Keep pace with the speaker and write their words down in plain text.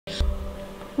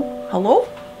Hello?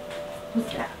 Who's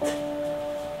that?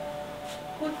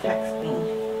 Who's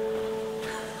texting?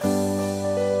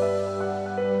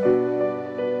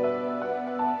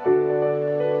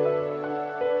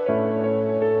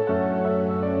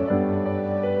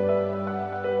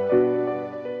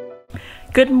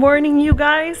 Good morning, you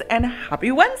guys, and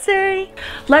happy Wednesday.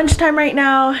 Lunchtime right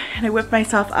now, and I whipped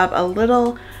myself up a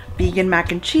little vegan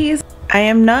mac and cheese. I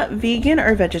am not vegan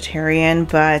or vegetarian,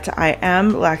 but I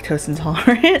am lactose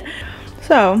intolerant.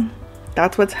 So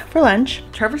that's what's for lunch.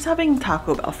 Trevor's having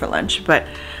Taco Bell for lunch, but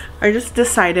I just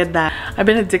decided that I've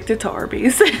been addicted to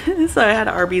Arby's. So I had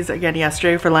Arby's again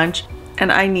yesterday for lunch,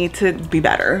 and I need to be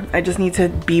better. I just need to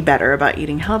be better about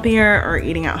eating healthier or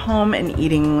eating at home and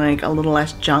eating like a little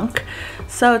less junk.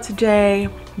 So today,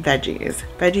 veggies.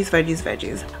 Veggies, veggies,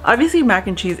 veggies. Obviously mac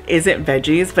and cheese isn't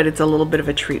veggies, but it's a little bit of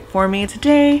a treat for me.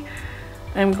 Today,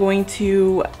 I'm going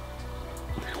to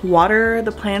water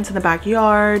the plants in the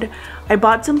backyard. I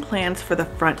bought some plants for the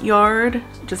front yard,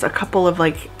 just a couple of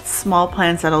like small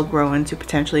plants that'll grow into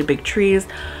potentially big trees.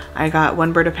 I got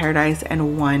one bird of paradise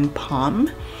and one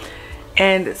palm.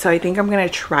 And so I think I'm gonna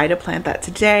try to plant that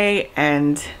today,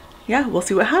 and yeah, we'll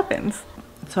see what happens.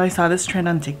 So I saw this trend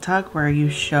on TikTok where you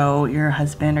show your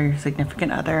husband or your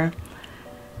significant other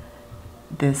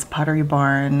this Pottery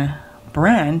Barn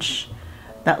branch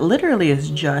that literally is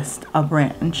just a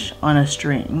branch on a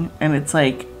string, and it's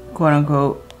like quote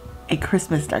unquote a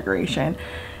Christmas decoration.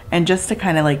 And just to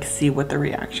kind of like see what the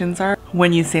reactions are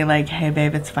when you say like, hey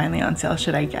babe, it's finally on sale,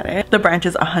 should I get it? The branch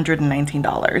is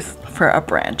 $119 for a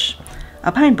branch,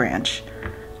 a pine branch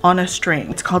on a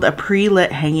string. It's called a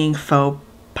pre-lit hanging faux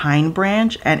pine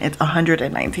branch, and it's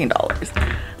 $119.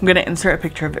 I'm gonna insert a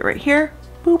picture of it right here.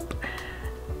 Boop.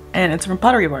 And it's from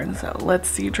Pottery Barn, so let's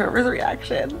see Trevor's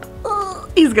reaction.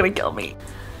 He's gonna kill me.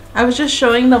 I was just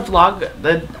showing the vlog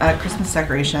the Christmas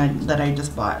decoration that I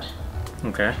just bought.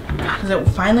 Okay. Because it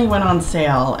finally went on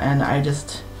sale, and I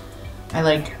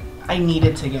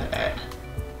needed to get it.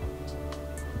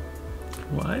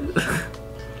 What?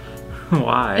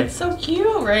 Why? It's so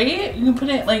cute, right? You can put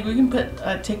it like, we can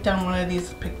put take down one of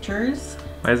these pictures.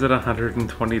 Why is it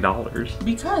 $120?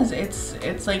 Because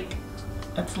it's like,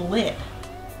 it's lit.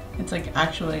 It's like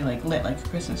actually like lit like a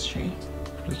Christmas tree.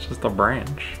 It's just a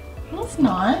branch. No, it's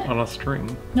not. On a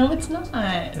string. No, it's not.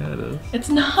 Yeah, it is. It's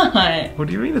not. What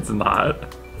do you mean it's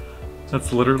not?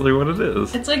 That's literally what it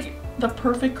is. It's like the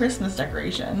perfect Christmas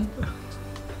decoration.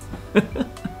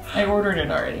 I ordered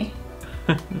it already.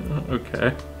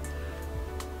 Okay.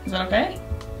 Is that okay?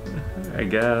 I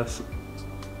guess.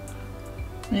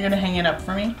 You're gonna hang it up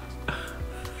for me?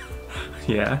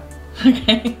 Yeah.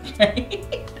 Okay, great.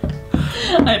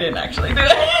 I didn't actually do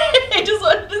it. I just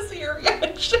wanted to see your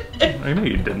reaction. I know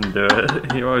you didn't do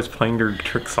it. You're always playing your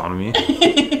tricks on me.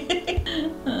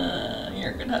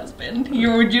 You're a good husband.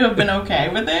 Would you have been okay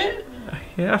with it?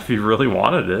 Yeah, if you really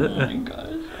wanted it. Oh my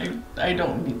gosh. I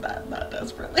don't need that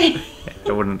desperately.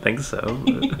 I wouldn't think so.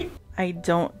 But. I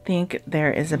don't think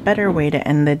there is a better way to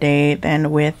end the day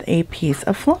than with a piece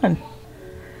of flan.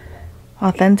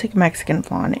 Authentic Mexican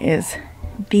flan is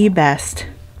the best.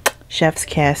 Chef's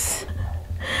kiss.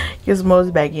 Gizmo's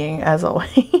begging as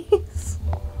always.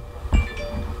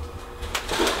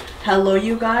 Hello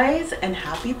you guys, and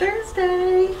happy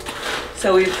Thursday.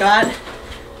 So we've got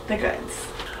the goods.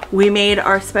 We made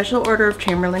our special order of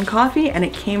Chamberlain coffee, and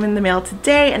it came in the mail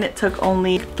today, and it took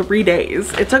only 3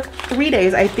 days. It took 3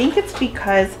 days. I think it's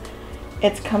because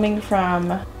it's coming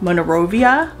from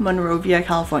Monrovia,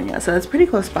 California. So it's pretty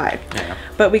close by. Yeah.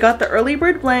 But we got the early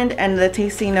bird blend, and the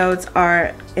tasting notes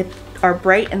are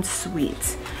bright and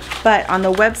sweet. But on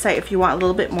the website, if you want a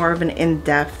little bit more of an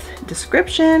in-depth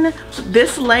description,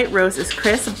 this light roast is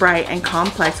crisp, bright, and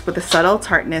complex with a subtle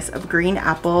tartness of green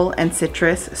apple and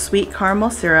citrus, sweet caramel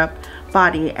syrup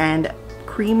body, and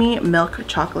creamy milk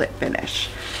chocolate finish.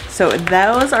 So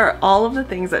those are all of the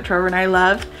things that Trevor and I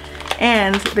love.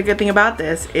 And the good thing about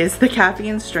this is the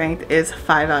caffeine strength is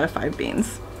 5 out of 5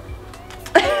 beans.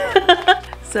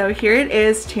 So here it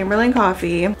is, Chamberlain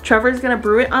coffee. Trevor's gonna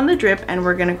brew it on the drip, and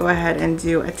we're gonna go ahead and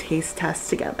do a taste test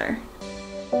together.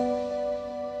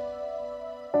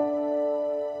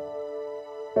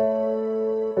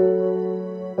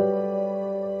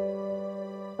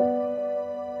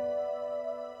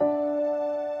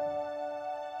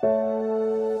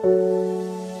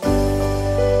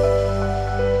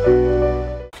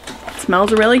 It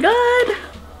smells really good.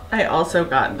 I also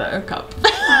got the cup.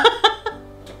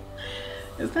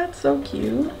 Is that so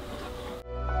cute?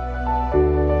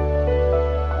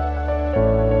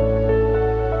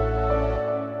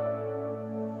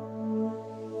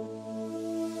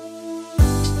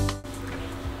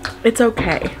 It's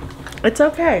okay. It's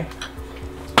okay.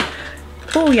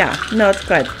 Oh yeah, no, it's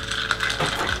good.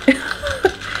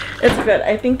 It's good.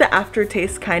 I think the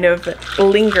aftertaste kind of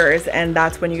lingers, and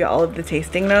that's when you get all of the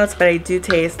tasting notes. But I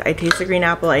taste the green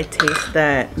apple, I taste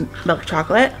the milk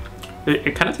chocolate.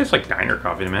 It kind of tastes like diner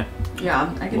coffee to me.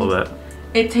 Yeah, I can. A little bit.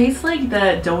 It tastes like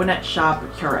the donut shop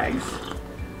Keurigs.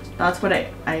 That's what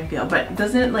I feel. But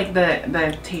doesn't like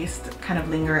the taste kind of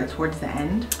linger towards the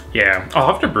end? Yeah, I'll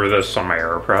have to brew this on my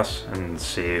AeroPress and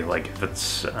see like if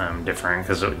it's different,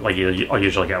 because like I'll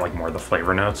usually get like more of the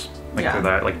flavor notes. Like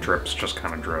that like drips just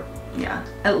kind of drip. Yeah,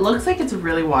 it looks like it's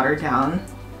really watered down.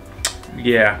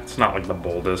 Yeah, it's not like the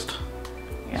boldest.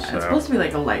 Yeah, so. It's supposed to be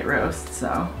like a light roast,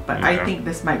 so. But yeah. I think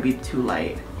this might be too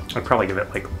light. I'd probably give it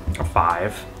like a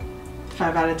 5.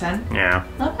 5 out of 10? Yeah.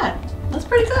 Not bad. That's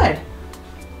pretty good.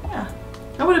 Yeah.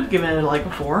 I would have given it like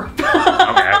a 4.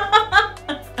 Okay.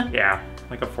 Yeah,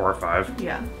 like a 4 or 5.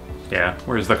 Yeah. Yeah,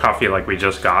 whereas the coffee like we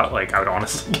just got, like I would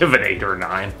honestly give it 8 or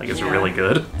 9. Like it's really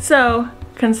good. So,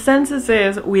 consensus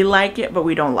is we like it, but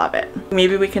we don't love it.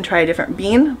 Maybe we can try a different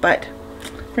bean, but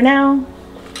for now,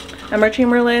 I'm our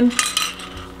Chamberlain.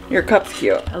 Your cup's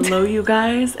cute. Hello you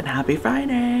guys, and happy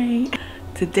Friday.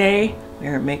 Today, we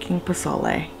are making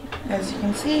pozole. As you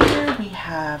can see here, we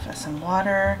have some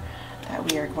water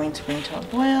that we are going to bring to a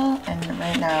boil, and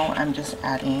right now I'm just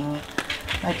adding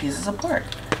my pieces of pork.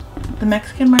 The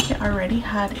Mexican market already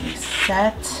had a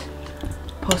set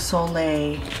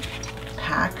pozole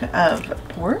pack of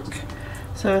pork,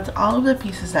 so it's all of the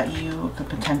pieces that you could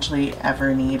potentially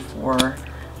ever need for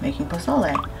making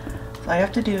pozole. So all you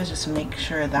have to do is just make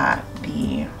sure that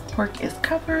the pork is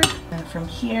covered, and from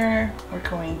here we're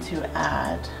going to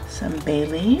add some bay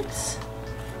leaves.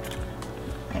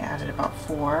 I added about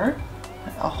 4,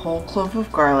 a whole clove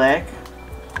of garlic.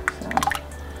 So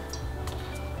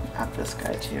add this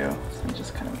guy too. So I'm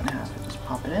just kind of gonna have to just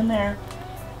pop it in there,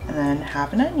 and then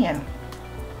half an onion.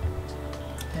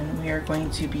 And we are going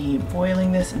to be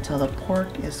boiling this until the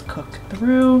pork is cooked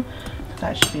through.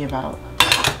 That should be about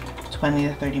 20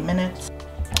 to 30 minutes.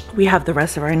 We have the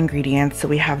rest of our ingredients. So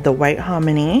we have the white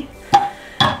hominy,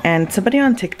 and somebody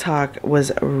on TikTok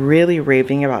was really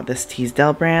raving about this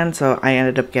Teasdale brand, so I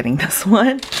ended up getting this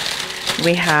one.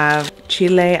 We have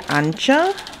chile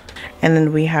ancho, and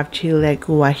then we have chile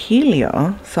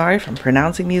guajillo. Sorry if I'm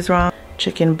pronouncing these wrong.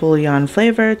 Chicken bouillon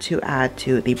flavor to add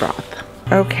to the broth.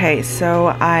 Okay, so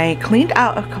I cleaned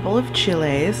out a couple of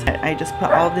chiles. I just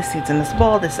put all of the seeds in this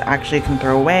bowl. This actually you can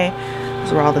throw away. This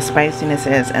is where all the spiciness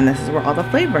is, and this is where all the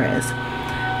flavor is.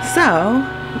 So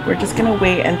we're just gonna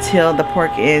wait until the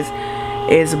pork is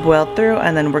boiled through,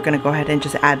 and then we're gonna go ahead and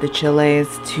just add the chiles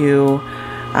to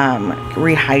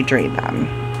rehydrate them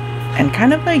and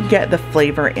kind of like get the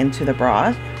flavor into the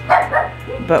broth.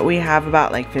 But we have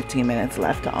about like 15 minutes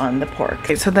left on the pork.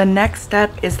 Okay, so the next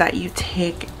step is that you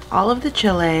take all of the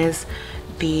chiles,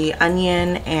 the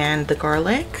onion, and the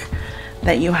garlic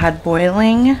that you had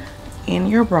boiling in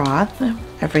your broth.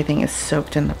 Everything is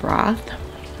soaked in the broth.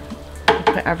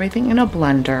 Put everything in a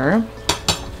blender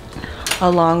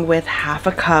along with half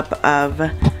a cup of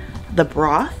the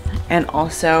broth and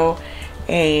also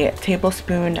a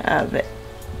tablespoon of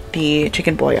the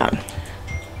chicken bouillon.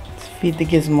 Let's feed the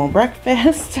Gizmo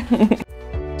breakfast.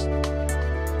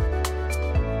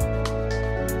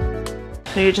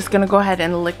 So you're just gonna go ahead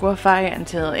and liquefy it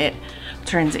until it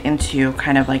turns into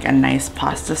kind of like a nice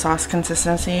pasta sauce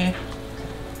consistency.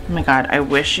 Oh my god, I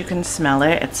wish you can smell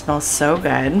it. It smells so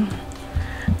good.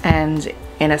 And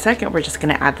in a second, we're just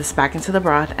gonna add this back into the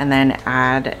broth and then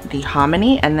add the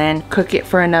hominy and then cook it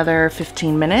for another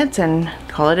 15 minutes and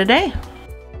call it a day.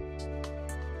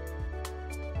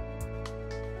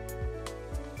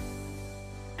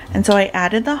 And so I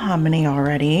added the hominy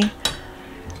already.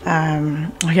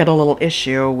 I had a little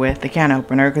issue with the can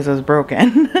opener because it was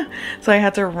broken. So I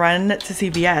had to run to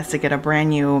CVS to get a brand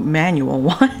new manual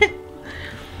one.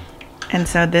 And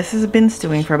so this has been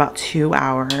stewing for about 2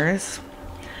 hours.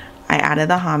 I added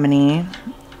the hominy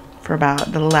for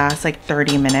about the last like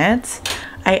 30 minutes.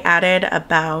 I added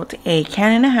about a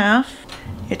can and a half.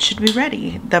 It should be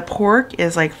ready. The pork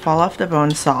is like fall off the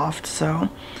bone soft, so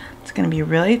it's gonna be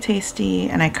really tasty,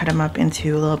 and I cut them up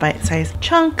into little bite-sized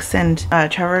chunks, and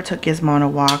Trevor took Gizmo on a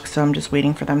walk, so I'm just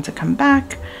waiting for them to come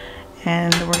back,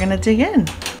 and we're gonna dig in.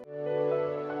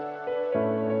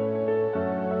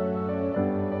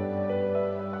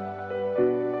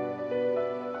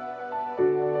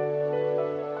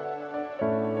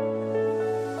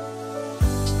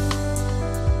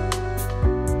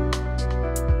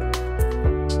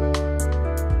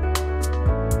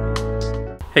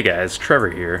 Hey guys,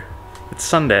 Trevor here. It's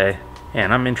Sunday,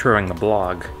 and I'm introing the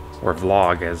blog, or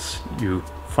vlog as you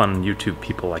fun YouTube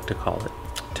people like to call it.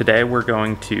 Today we're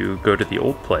going to go to the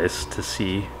old place to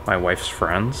see my wife's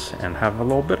friends and have a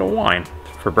little bit of wine.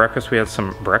 For breakfast we had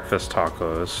some breakfast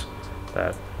tacos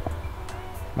that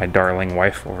my darling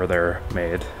wife over there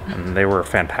made, and they were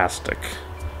fantastic.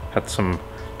 Had some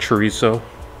chorizo,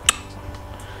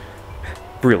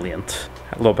 brilliant.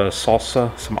 A little bit of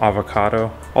salsa, some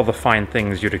avocado, all the fine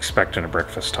things you'd expect in a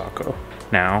breakfast taco.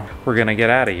 Now we're gonna get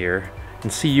out of here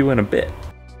and see you in a bit.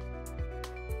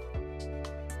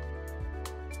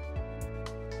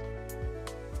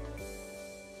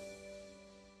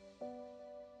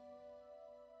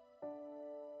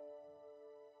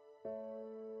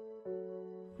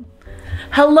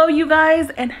 Hello you guys,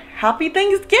 and happy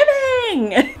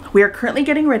Thanksgiving! We are currently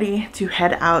getting ready to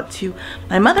head out to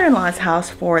my mother-in-law's house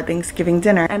for Thanksgiving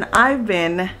dinner, and I've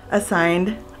been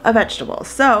assigned a vegetable.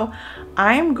 So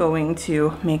I'm going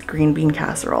to make green bean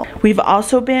casserole. We've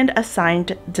also been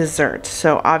assigned dessert.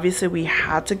 So obviously we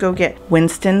had to go get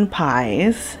Winston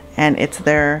pies, and it's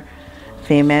their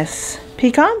famous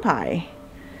pecan pie.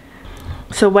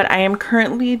 So what I am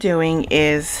currently doing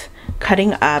is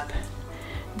cutting up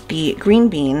the green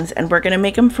beans, and we're gonna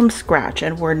make them from scratch,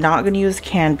 and we're not gonna use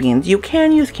canned beans. You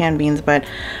can use canned beans, but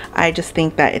I just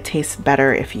think that it tastes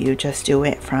better if you just do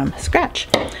it from scratch.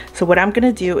 So what I'm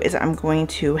gonna do is I'm going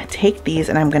to take these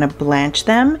and I'm gonna blanch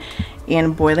them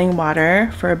in boiling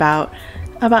water for about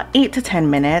 8 to 10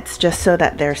 minutes, just so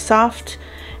that they're soft,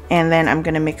 and then I'm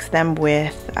gonna mix them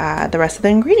with the rest of the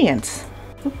ingredients.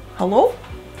 Hello?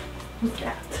 Who's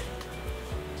that?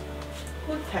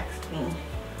 Who texted me?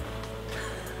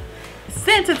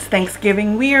 Since it's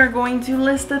Thanksgiving, we are going to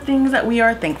list the things that we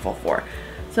are thankful for.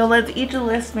 So let's each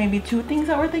list maybe 2 things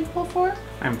that we're thankful for.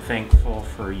 I'm thankful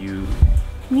for you.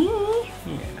 Me?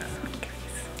 Yeah.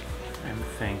 I'm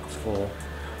thankful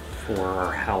for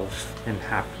our health and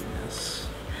happiness.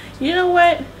 You know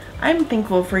what? I'm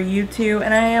thankful for you too,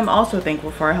 and I am also thankful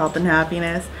for our health and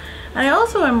happiness. And I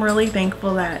also am really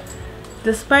thankful that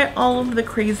despite all of the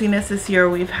craziness this year,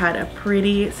 we've had a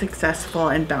pretty successful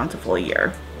and bountiful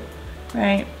year.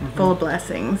 Right? Full of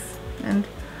blessings, and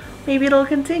maybe it'll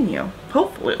continue.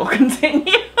 Hopefully it'll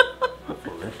continue.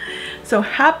 Hopefully. So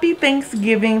happy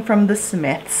Thanksgiving from the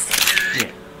Smiths.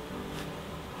 Yeah.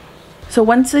 So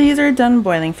once these are done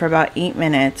boiling for about 8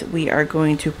 minutes, we are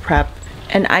going to prep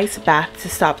an ice bath to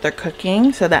stop their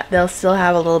cooking so that they'll still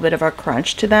have a little bit of a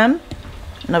crunch to them,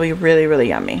 and they'll be really, really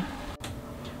yummy.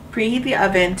 Preheat the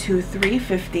oven to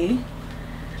 350,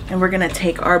 and we're gonna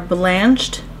take our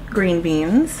blanched green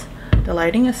beans. The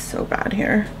lighting is so bad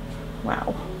here.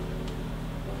 Wow.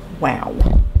 Wow.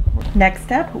 Next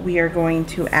step, we are going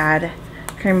to add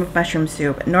cream of mushroom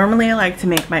soup. Normally I like to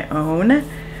make my own,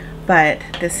 but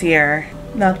this year,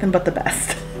 nothing but the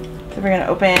best. So we're gonna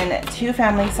open 2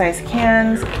 family-sized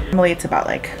cans. Normally it's about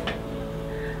like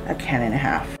a can and a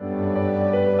half.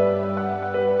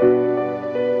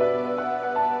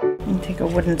 You take a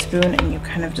wooden spoon and you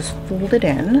kind of just fold it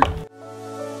in.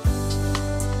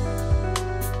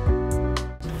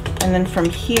 And then from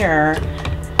here,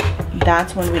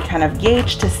 that's when we kind of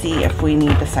gauge to see if we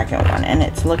need the second one. And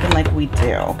it's looking like we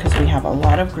do, because we have a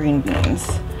lot of green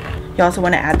beans. You also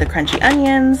want to add the crunchy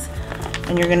onions,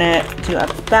 and you're gonna do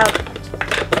about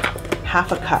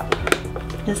half a cup.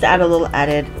 Just to add a little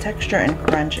added texture and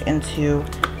crunch into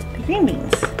the green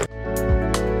beans.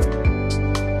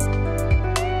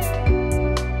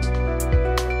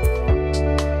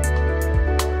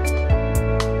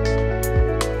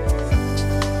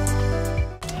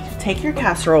 Take your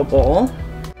casserole bowl,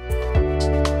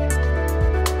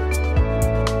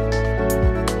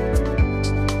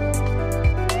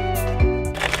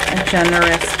 a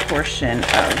generous portion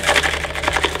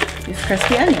of these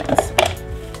crispy onions.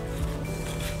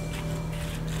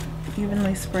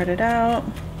 Evenly spread it out.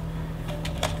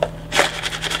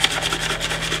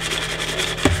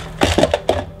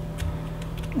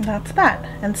 That's that.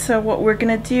 And so what we're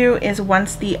gonna do is,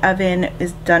 once the oven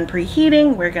is done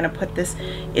preheating, we're gonna put this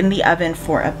in the oven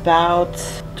for about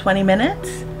 20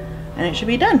 minutes and it should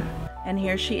be done. And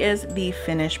here she is, the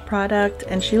finished product,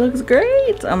 and she looks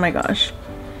great. Oh my gosh.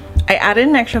 I added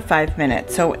an extra 5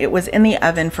 minutes, so it was in the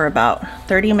oven for about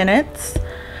 30 minutes,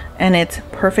 and it's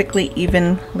perfectly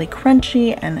evenly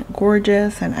crunchy and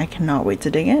gorgeous, and I cannot wait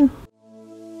to dig in.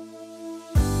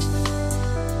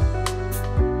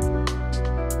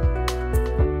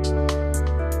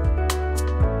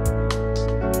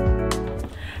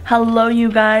 Hello you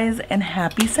guys, and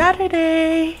happy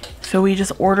Saturday. So we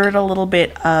just ordered a little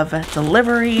bit of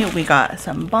delivery. We got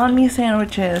some banh mi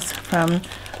sandwiches from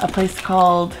a place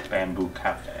called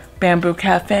Bamboo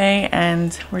Cafe,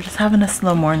 and we're just having a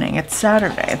slow morning. It's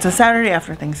Saturday. It's a Saturday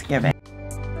after Thanksgiving.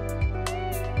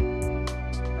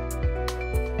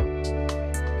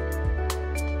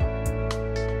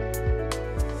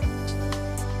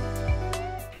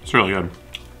 It's really good.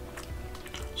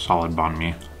 Solid banh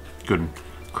mi. Good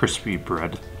crispy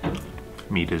bread.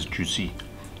 Meat is juicy.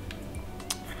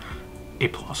 A+.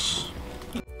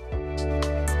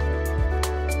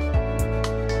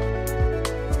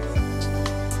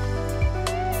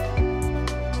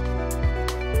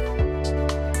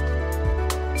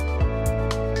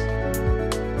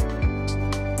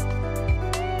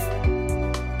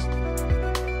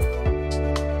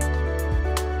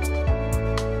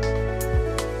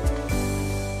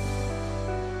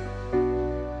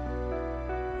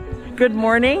 Good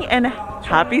morning and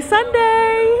happy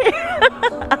Sunday!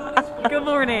 Good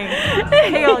morning.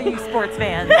 Hey all you sports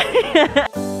fans.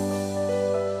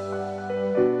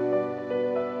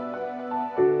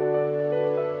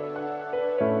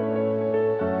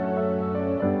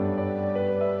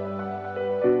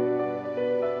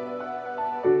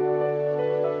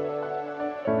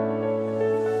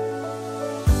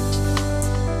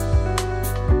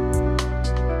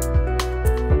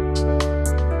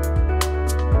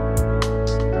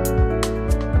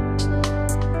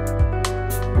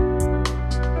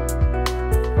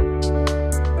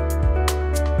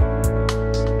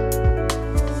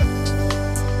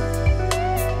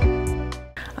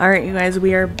 All right, you guys,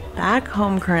 we are back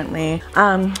home currently.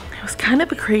 It was kind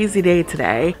of a crazy day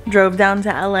today. Drove down to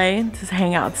LA to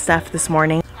hang out with Steph this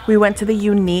morning. We went to the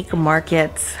Unique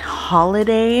Markets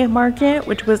holiday market,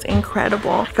 which was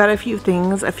incredible. Got a few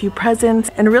things, a few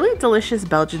presents, and really delicious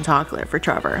Belgian chocolate for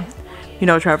Trevor. You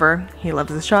know Trevor, he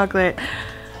loves his chocolate.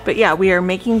 But yeah, we are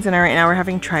making dinner right now. We're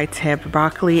having tri-tip,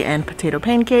 broccoli and potato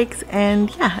pancakes.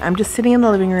 And yeah, I'm just sitting in the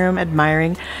living room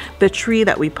admiring the tree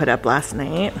that we put up last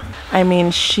night. I mean,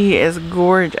 she is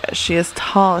gorgeous. She is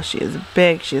tall, she is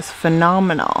big, she is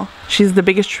phenomenal. She's the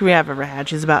biggest tree I've ever had.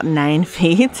 She's about 9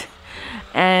 feet.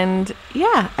 And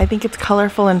yeah, I think it's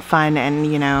colorful and fun, and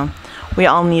you know, we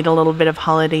all need a little bit of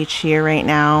holiday cheer right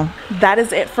now. That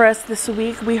is it for us this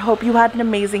week. We hope you had an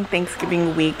amazing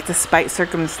Thanksgiving week despite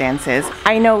circumstances.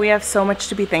 I know we have so much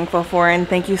to be thankful for, and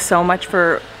thank you so much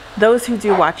for those who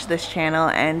do watch this channel.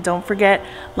 And don't forget,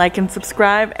 like and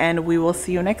subscribe, and we will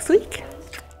see you next week.